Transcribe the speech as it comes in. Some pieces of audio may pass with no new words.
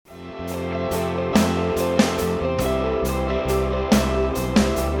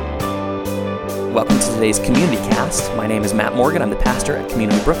Welcome to today's Community Cast. My name is Matt Morgan. I'm the pastor at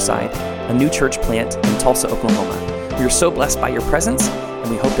Community Brookside, a new church plant in Tulsa, Oklahoma. We are so blessed by your presence,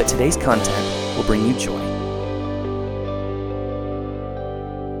 and we hope that today's content will bring you joy.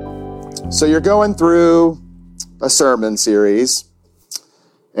 So you're going through a sermon series,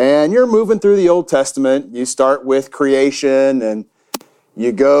 and you're moving through the Old Testament. You start with creation, and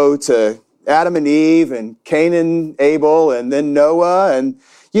you go to Adam and Eve, and Cain and Abel, and then Noah, and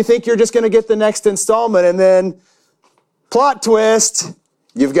you think you're just going to get the next installment, and then, plot twist,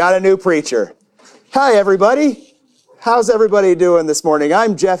 you've got a new preacher. Hi, everybody. How's everybody doing this morning?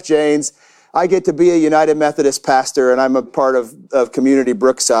 I'm Jeff Janes. I get to be a United Methodist pastor, and I'm a part of Community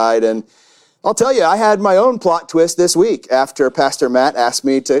Brookside, and I'll tell you, I had my own plot twist this week after Pastor Matt asked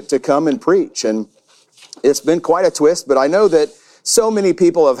me to come and preach, and it's been quite a twist, but I know that so many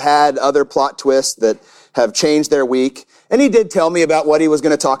people have had other plot twists that have changed their week. And he did tell me about what he was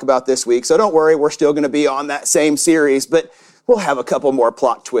going to talk about this week. So don't worry, we're still going to be on that same series, but we'll have a couple more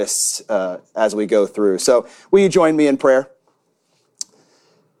plot twists as we go through. So will you join me in prayer?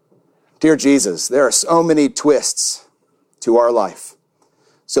 Dear Jesus, there are so many twists to our life.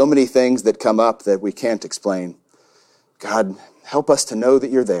 So many things that come up that we can't explain. God, help us to know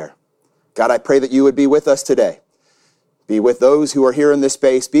that you're there. God, I pray that you would be with us today. Be with those who are here in this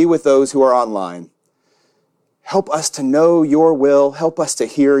space. Be with those who are online. Help us to know your will. Help us to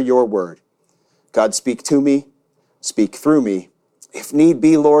hear your word. God, speak to me. Speak through me. If need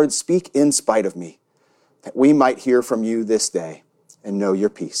be, Lord, speak in spite of me, that we might hear from you this day and know your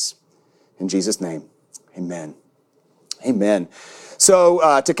peace. In Jesus' name, amen. Amen.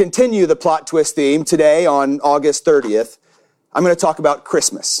 So to continue the plot twist theme, today on August 30th, I'm going to talk about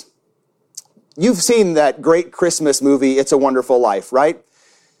Christmas. You've seen that great Christmas movie, It's a Wonderful Life, right?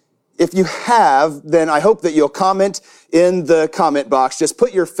 If you have, then I hope that you'll comment in the comment box. Just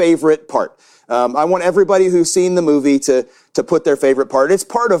put your favorite part. I want everybody who's seen the movie to put their favorite part. It's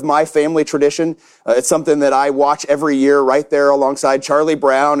part of my family tradition. It's something that I watch every year right there alongside Charlie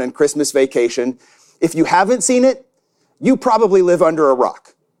Brown and Christmas Vacation. If you haven't seen it, you probably live under a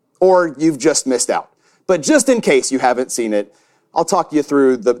rock, or you've just missed out. But just in case you haven't seen it, I'll talk you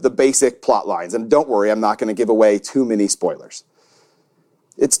through the basic plot lines. And don't worry, I'm not going to give away too many spoilers.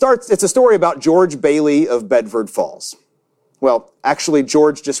 It's a story about George Bailey of Bedford Falls. Well, actually,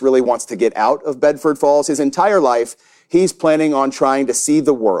 George just really wants to get out of Bedford Falls. His entire life, he's planning on trying to see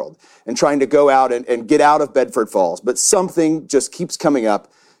the world and trying to go out and get out of Bedford Falls. But something just keeps coming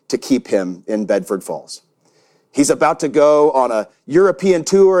up to keep him in Bedford Falls. He's about to go on a European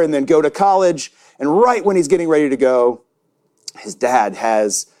tour and then go to college. And right when he's getting ready to go, his dad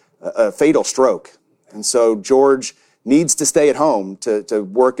has a fatal stroke. And so George needs to stay at home to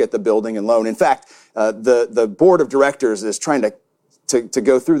work at the building and loan. In fact, the board of directors is trying to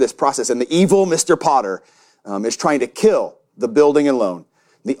go through this process, and the evil Mr. Potter is trying to kill the building and loan.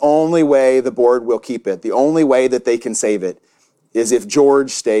 The only way the board will keep it, the only way that they can save it, is if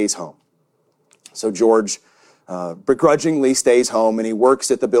George stays home. So George begrudgingly stays home, and he works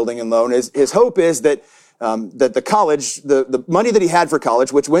at the building and loan. His hope is that the college, the money that he had for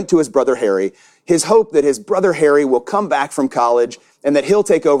college, which went to his brother Harry, his hope that his brother Harry will come back from college and that he'll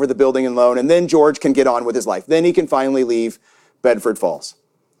take over the building and loan, and then George can get on with his life. Then he can finally leave Bedford Falls.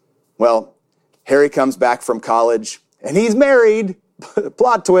 Well, Harry comes back from college, and he's married,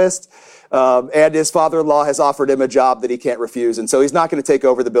 plot twist, and his father-in-law has offered him a job that he can't refuse, and so he's not going to take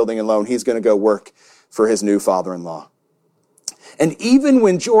over the building and loan. He's going to go work for his new father-in-law. And even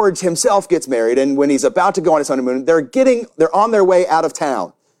when George himself gets married and when he's about to go on his honeymoon, they're on their way out of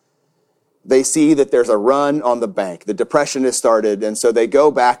town. They see that there's a run on the bank. The depression has started, and so they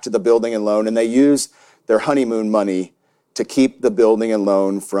go back to the building and loan, and they use their honeymoon money to keep the building and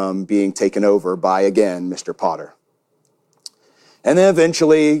loan from being taken over by, again, Mr. Potter. And then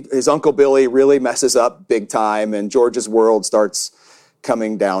eventually, his Uncle Billy really messes up big time, and George's world starts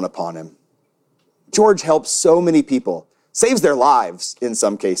coming down upon him. George helps so many people, saves their lives in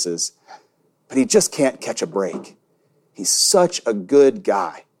some cases, but he just can't catch a break. He's such a good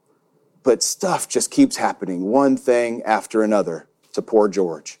guy, but stuff just keeps happening, one thing after another, to poor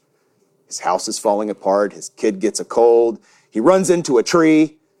George. His house is falling apart, his kid gets a cold, he runs into a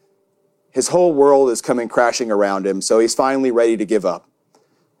tree, his whole world is coming crashing around him, so he's finally ready to give up.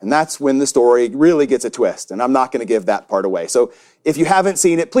 And that's when the story really gets a twist, and I'm not going to give that part away. So if you haven't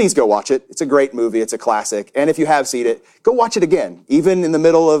seen it, please go watch it. It's a great movie. It's a classic. And if you have seen it, go watch it again. Even in the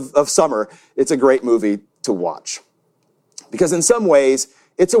middle of summer, it's a great movie to watch. Because in some ways,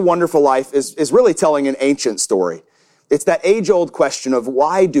 It's a Wonderful Life is really telling an ancient story. It's that age-old question of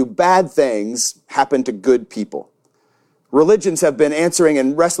why do bad things happen to good people? Religions have been answering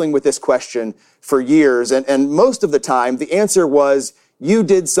and wrestling with this question for years, and most of the time the answer was, you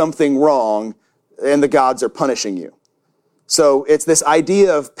did something wrong and the gods are punishing you. So it's this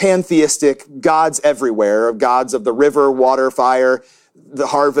idea of pantheistic gods everywhere, of gods of the river, water, fire, the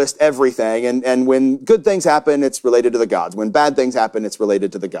harvest, everything. And when good things happen, it's related to the gods. When bad things happen, it's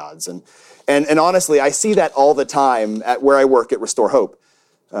related to the gods. And honestly, I see that all the time at where I work at Restore Hope.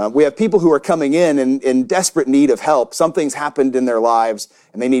 We have people who are coming in desperate need of help. Something's happened in their lives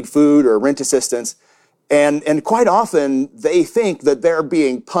and they need food or rent assistance. And quite often they think that they're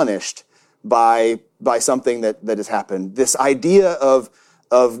being punished by something that has happened. This idea of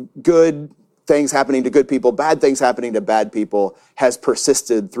good things happening to good people, bad things happening to bad people has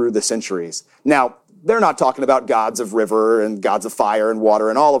persisted through the centuries. Now, they're not talking about gods of river and gods of fire and water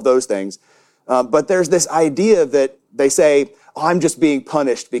and all of those things. But there's this idea that they say, oh, I'm just being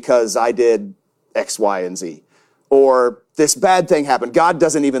punished because I did X, Y, and Z. Or this bad thing happened. God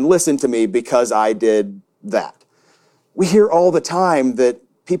doesn't even listen to me because I did that. We hear all the time that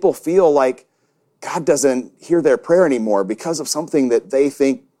people feel like God doesn't hear their prayer anymore because of something that they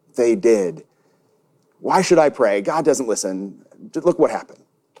think they did. Why should I pray? God doesn't listen. Look what happened.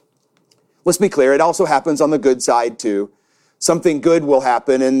 Let's be clear, it also happens on the good side too. Something good will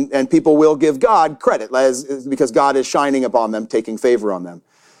happen and people will give God credit because God is shining upon them, taking favor on them.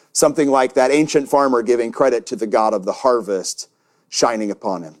 Something like that ancient farmer giving credit to the God of the harvest, shining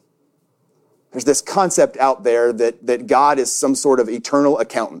upon him. There's this concept out there that God is some sort of eternal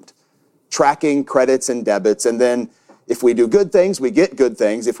accountant, tracking credits and debits, and then if we do good things, we get good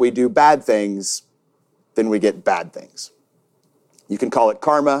things. If we do bad things, then we get bad things. You can call it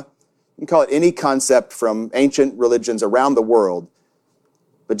karma. You can call it any concept from ancient religions around the world,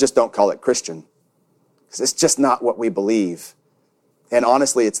 but just don't call it Christian, because it's just not what we believe. And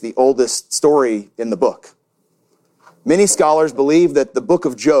honestly, it's the oldest story in the book. Many scholars believe that the book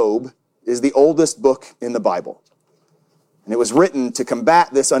of Job is the oldest book in the Bible. And it was written to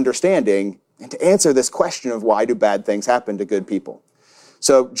combat this understanding and to answer this question of why do bad things happen to good people.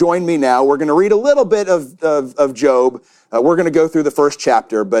 So join me now. We're going to read a little bit of Job. We're going to go through the first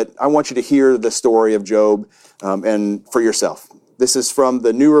chapter, but I want you to hear the story of Job and for yourself. This is from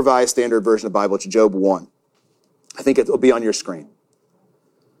the New Revised Standard Version of the Bible. It's Job 1. I think it will be on your screen.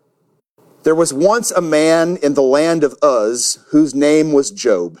 There was once a man in the land of Uz whose name was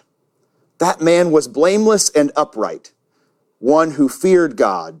Job. That man was blameless and upright, one who feared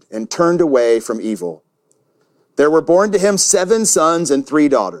God and turned away from evil. There were born to him 7 sons and 3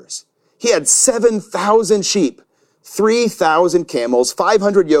 daughters. He had 7,000 sheep, 3,000 camels,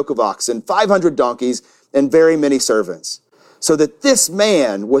 500 yoke of oxen, 500 donkeys, and very many servants, so that this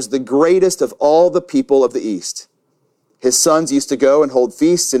man was the greatest of all the people of the East. His sons used to go and hold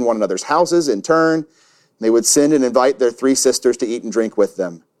feasts in one another's houses in turn. They would send and invite their 3 sisters to eat and drink with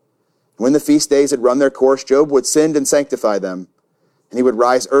them. When the feast days had run their course, Job would send and sanctify them. And he would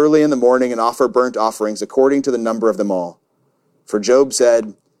rise early in the morning and offer burnt offerings according to the number of them all. For Job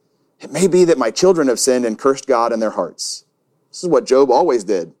said, it may be that my children have sinned and cursed God in their hearts. This is what Job always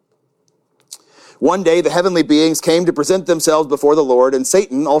did. One day the heavenly beings came to present themselves before the Lord, and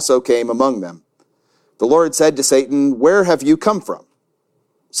Satan also came among them. The Lord said to Satan, where have you come from?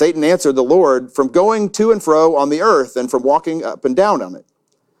 Satan answered the Lord, from going to and fro on the earth and from walking up and down on it.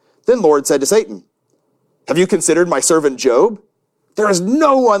 Then the Lord said to Satan, have you considered my servant Job? There is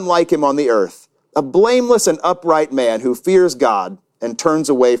no one like him on the earth, a blameless and upright man who fears God and turns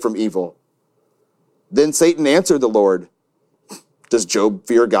away from evil. Then Satan answered the Lord, does Job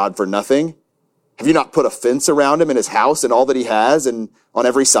fear God for nothing? Have you not put a fence around him and his house and all that he has and on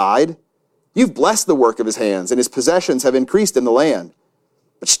every side? You've blessed the work of his hands, and his possessions have increased in the land.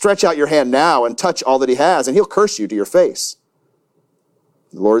 But stretch out your hand now and touch all that he has, and he'll curse you to your face.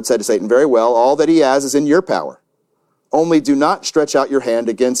 The Lord said to Satan, very well, all that he has is in your power. Only do not stretch out your hand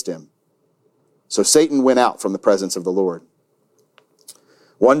against him. So Satan went out from the presence of the Lord.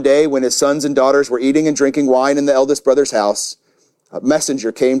 One day, when his sons and daughters were eating and drinking wine in the eldest brother's house, a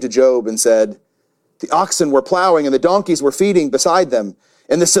messenger came to Job and said, the oxen were plowing and the donkeys were feeding beside them,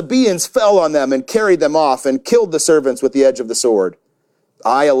 and the Sabaeans fell on them and carried them off and killed the servants with the edge of the sword.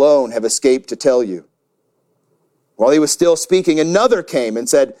 I alone have escaped to tell you. While he was still speaking, another came and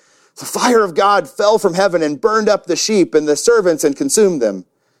said, the fire of God fell from heaven and burned up the sheep and the servants and consumed them.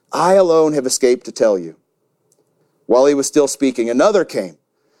 I alone have escaped to tell you. While he was still speaking, another came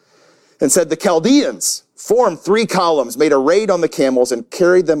and said, the Chaldeans formed 3 columns, made a raid on the camels and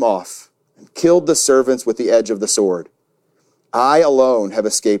carried them off and killed the servants with the edge of the sword. I alone have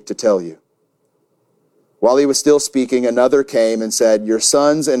escaped to tell you. While he was still speaking, another came and said, your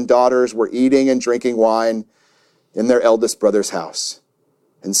sons and daughters were eating and drinking wine, in their eldest brother's house.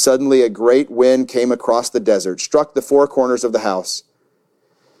 And suddenly a great wind came across the desert, struck the four corners of the house,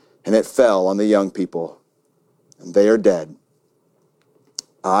 and it fell on the young people, and they are dead.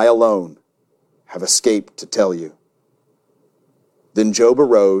 I alone have escaped to tell you." Then Job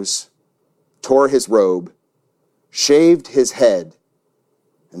arose, tore his robe, shaved his head,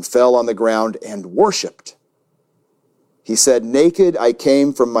 and fell on the ground and worshipped. He said, "Naked I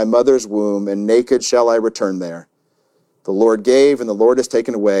came from my mother's womb, and naked shall I return there. The Lord gave, and the Lord has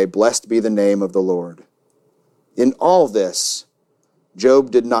taken away. Blessed be the name of the Lord." In all this, Job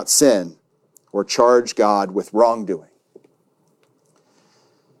did not sin or charge God with wrongdoing.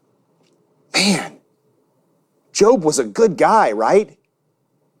 Man, Job was a good guy, right?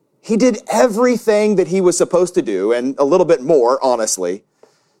 He did everything that he was supposed to do, and a little bit more, honestly.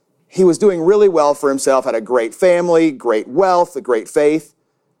 He was doing really well for himself, had a great family, great wealth, a great faith.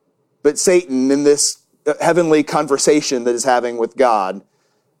 But Satan, in this heavenly conversation that he's having with God,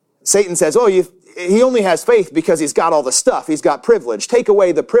 Satan says, he only has faith because he's got all the stuff. He's got privilege. Take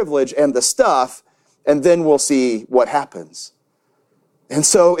away the privilege and the stuff, and then we'll see what happens. And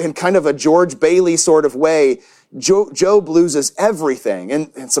so in kind of a George Bailey sort of way, Job loses everything,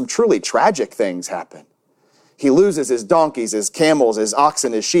 and some truly tragic things happen. He loses his donkeys, his camels, his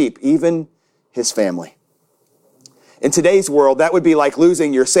oxen, his sheep, even his family. In today's world, that would be like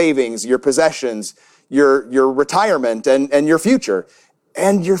losing your savings, your possessions, your retirement, and your future,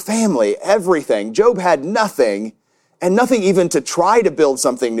 and your family, everything. Job had nothing, and nothing even to try to build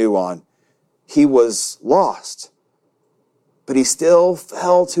something new on. He was lost. But he still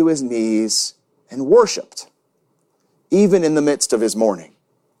fell to his knees and worshiped, even in the midst of his mourning.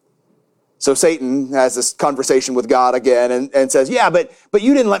 So Satan has this conversation with God again and says, "Yeah, but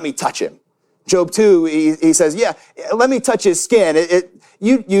you didn't let me touch him." Job 2, he says, "Yeah, let me touch his skin.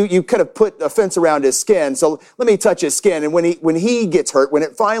 You could have put a fence around his skin, so let me touch his skin. And when he gets hurt, when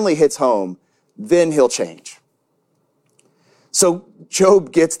it finally hits home, then he'll change." So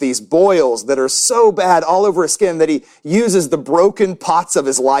Job gets these boils that are so bad all over his skin that he uses the broken pots of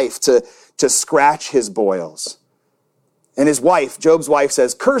his life to scratch his boils. And his wife, Job's wife,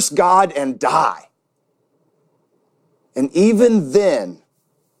 says, "Curse God and die." And even then,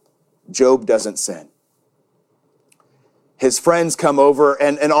 Job doesn't sin. His friends come over,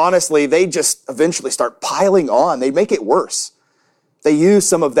 and honestly, they just eventually start piling on. They make it worse. They use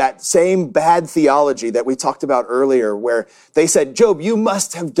some of that same bad theology that we talked about earlier, where they said, "Job, you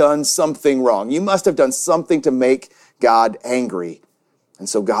must have done something wrong. You must have done something to make God angry. And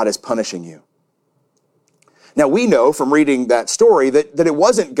so God is punishing you." Now, we know from reading that story that it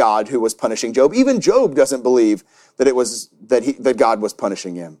wasn't God who was punishing Job. Even Job doesn't believe that God was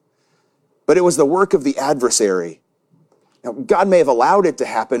punishing him. But it was the work of the adversary. Now, God may have allowed it to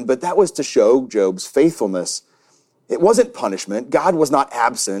happen, but that was to show Job's faithfulness. It wasn't punishment. God was not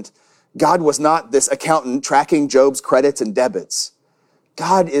absent. God was not this accountant tracking Job's credits and debits.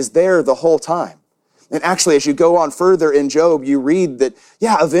 God is there the whole time. And actually, as you go on further in Job, you read that,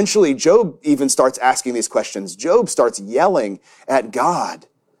 eventually Job even starts asking these questions. Job starts yelling at God.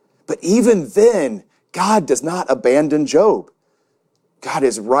 But even then, God does not abandon Job. God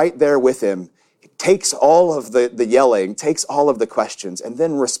is right there with him. He takes all of the yelling, takes all of the questions, and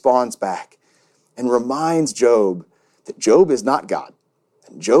then responds back and reminds Job that Job is not God.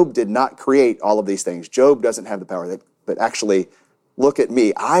 And Job did not create all of these things. Job doesn't have the power, but actually, look at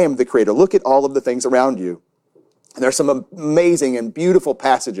me. I am the creator. Look at all of the things around you. And there are some amazing and beautiful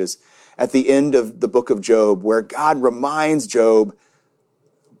passages at the end of the book of Job where God reminds Job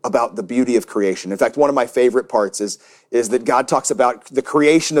about the beauty of creation. In fact, one of my favorite parts is that God talks about the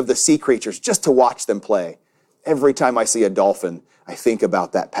creation of the sea creatures just to watch them play. Every time I see a dolphin, I think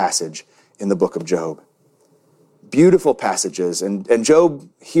about that passage in the book of Job. Beautiful passages, and Job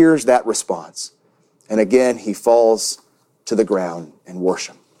hears that response. And again, he falls to the ground and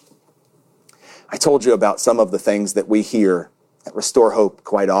worship. I told you about some of the things that we hear at Restore Hope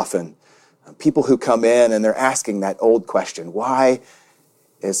quite often. People who come in and they're asking that old question, why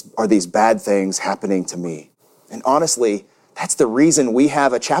are these bad things happening to me? And honestly, that's the reason we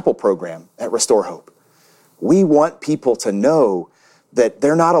have a chapel program at Restore Hope. We want people to know that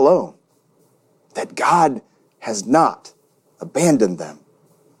they're not alone, that God has not abandoned them,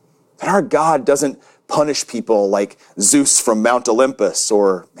 that our God doesn't punish people like Zeus from Mount Olympus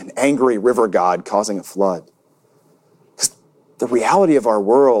or an angry river god causing a flood. Because the reality of our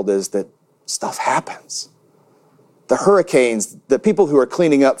world is that stuff happens. The hurricanes, the people who are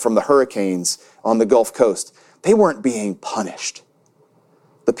cleaning up from the hurricanes on the Gulf Coast, they weren't being punished.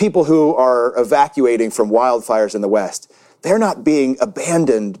 The people who are evacuating from wildfires in the West, they're not being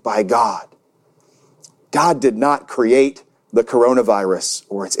abandoned by God. God did not create the coronavirus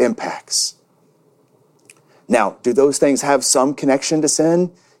or its impacts. Now, do those things have some connection to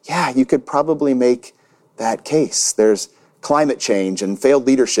sin? Yeah, you could probably make that case. There's climate change and failed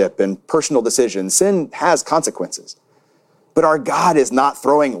leadership and personal decisions. Sin has consequences. But our God is not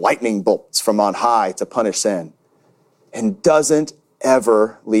throwing lightning bolts from on high to punish sin and doesn't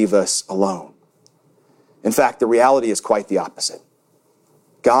ever leave us alone. In fact, the reality is quite the opposite.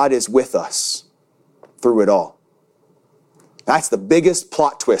 God is with us through it all. That's the biggest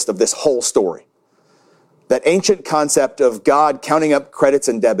plot twist of this whole story. That ancient concept of God counting up credits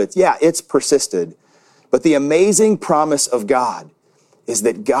and debits, yeah, it's persisted. But the amazing promise of God is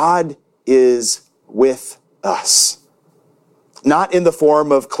that God is with us. Not in the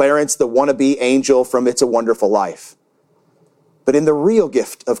form of Clarence, the wannabe angel from It's a Wonderful Life, but in the real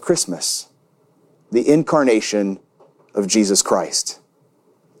gift of Christmas, the incarnation of Jesus Christ.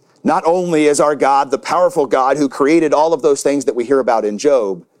 Not only is our God the powerful God who created all of those things that we hear about in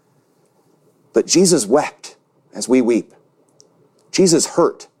Job, but Jesus wept as we weep. Jesus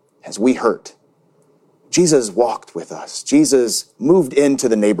hurt as we hurt. Jesus walked with us. Jesus moved into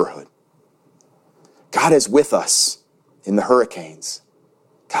the neighborhood. God is with us in the hurricanes.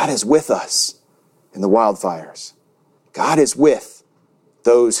 God is with us in the wildfires. God is with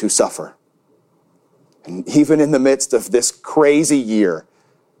those who suffer. And even in the midst of this crazy year,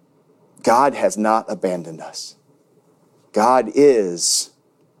 God has not abandoned us. God is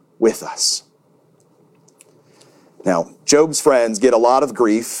with us. Now, Job's friends get a lot of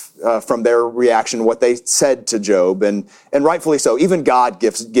grief from their reaction, what they said to Job, and rightfully so. Even God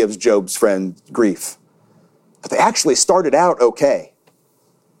gives Job's friend grief. But they actually started out okay.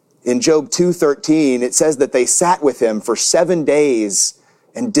 In Job 2:13, it says that they sat with him for 7 days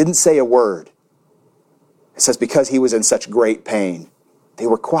and didn't say a word. It says because he was in such great pain, they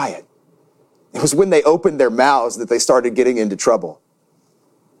were quiet. It was when they opened their mouths that they started getting into trouble.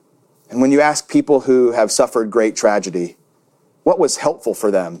 And when you ask people who have suffered great tragedy, what was helpful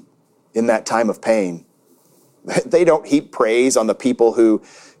for them in that time of pain? They don't heap praise on the people who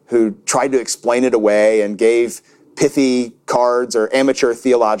tried to explain it away and gave pithy cards or amateur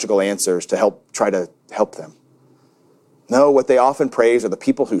theological answers to try to help them. No, what they often praise are the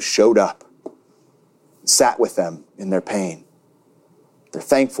people who showed up, sat with them in their pain. They're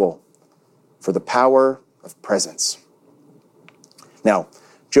thankful for the power of presence. Now,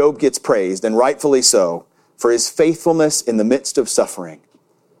 Job gets praised, and rightfully so, for his faithfulness in the midst of suffering.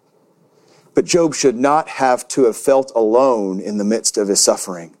 But Job should not have to have felt alone in the midst of his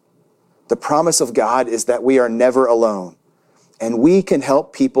suffering. The promise of God is that we are never alone, and we can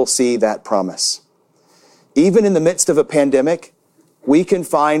help people see that promise. Even in the midst of a pandemic, we can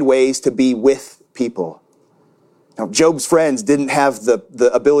find ways to be with people. Now, Job's friends didn't have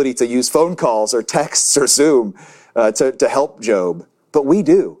the ability to use phone calls or texts or Zoom to help Job, but we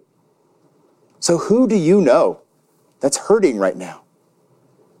do. So who do you know that's hurting right now?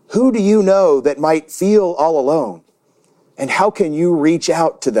 Who do you know that might feel all alone? And how can you reach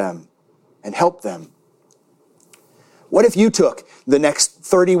out to them and help them? What if you took the next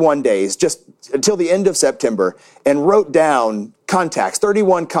 31 days, just until the end of September, and wrote down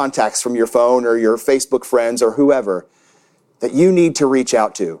 31 contacts from your phone or your Facebook friends or whoever that you need to reach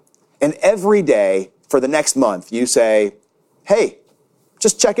out to? And every day for the next month, you say, hey,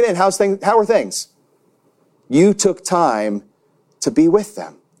 just checking in. How are things? You took time to be with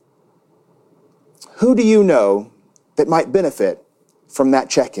them. Who do you know that might benefit from that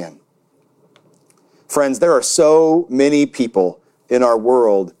check-in? Friends, there are so many people in our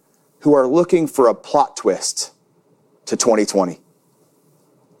world who are looking for a plot twist to 2020.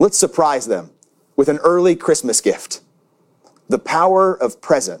 Let's surprise them with an early Christmas gift, the power of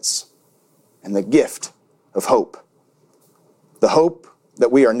presence and the gift of hope. The hope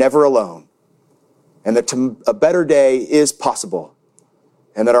that we are never alone, and that a better day is possible,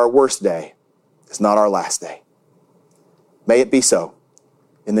 and that our worst day is not our last day. May it be so,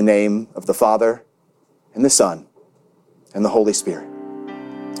 in the name of the Father, and the Son, and the Holy Spirit.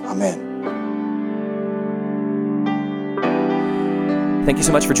 Amen. Thank you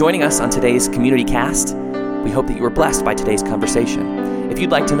so much for joining us on today's Community Cast. We hope that you were blessed by today's conversation. If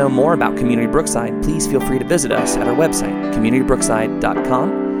you'd like to know more about Community Brookside, please feel free to visit us at our website,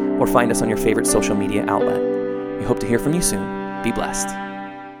 communitybrookside.com, or find us on your favorite social media outlet. We hope to hear from you soon. Be blessed.